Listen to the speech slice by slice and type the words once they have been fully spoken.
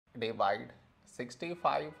divide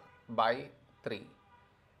 65 by 3.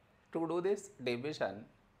 To do this division,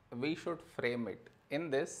 we should frame it in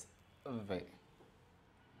this way.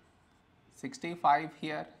 65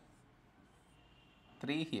 here,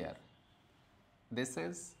 3 here. This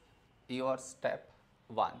is your step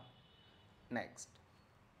 1. Next,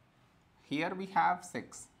 here we have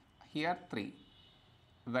 6, here 3.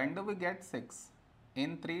 When do we get 6?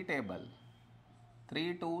 In 3 table,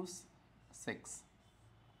 3 2's 6.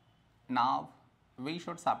 Now we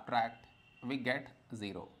should subtract, we get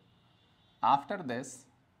 0. After this,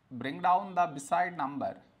 bring down the beside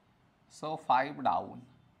number, so 5 down,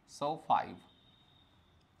 so 5.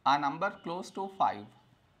 A number close to 5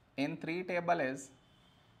 in 3 table is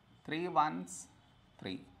 3 1's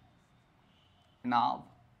 3. Now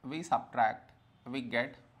we subtract, we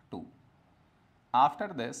get 2. After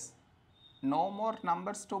this, no more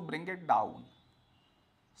numbers to bring it down.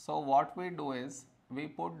 So what we do is, we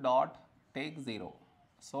put dot, take 0,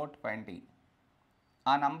 so 20.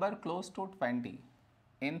 A number close to 20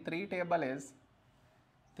 in 3 table is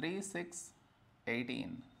 3 6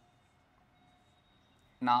 18.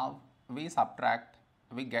 Now we subtract,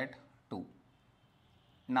 we get 2.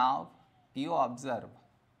 Now you observe,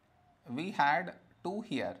 we had 2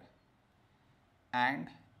 here and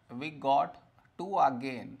we got 2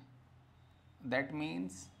 again. That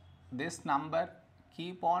means this number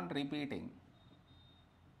keep on repeating.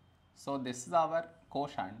 So this is our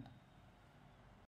quotient.